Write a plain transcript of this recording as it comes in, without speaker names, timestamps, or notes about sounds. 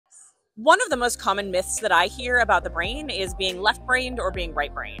One of the most common myths that I hear about the brain is being left-brained or being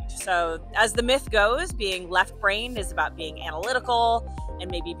right-brained. So, as the myth goes, being left-brained is about being analytical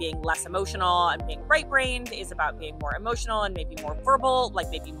and maybe being less emotional, and being right-brained is about being more emotional and maybe more verbal, like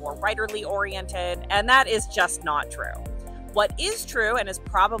maybe more writerly oriented. And that is just not true. What is true, and is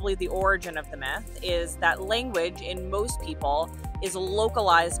probably the origin of the myth, is that language in most people is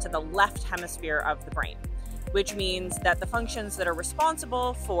localized to the left hemisphere of the brain, which means that the functions that are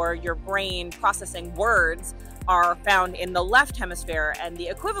responsible for your brain processing words are found in the left hemisphere, and the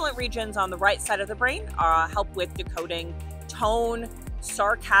equivalent regions on the right side of the brain help with decoding tone,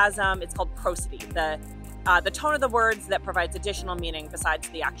 sarcasm. It's called prosody, the tone of the words that provides additional meaning besides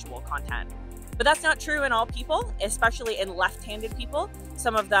the actual content. But that's not true in all people, especially in left-handed people.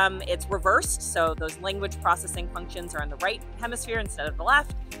 Some of them, it's reversed, so those language processing functions are in the right hemisphere instead of the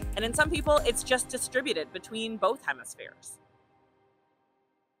left. And in some people, it's just distributed between both hemispheres.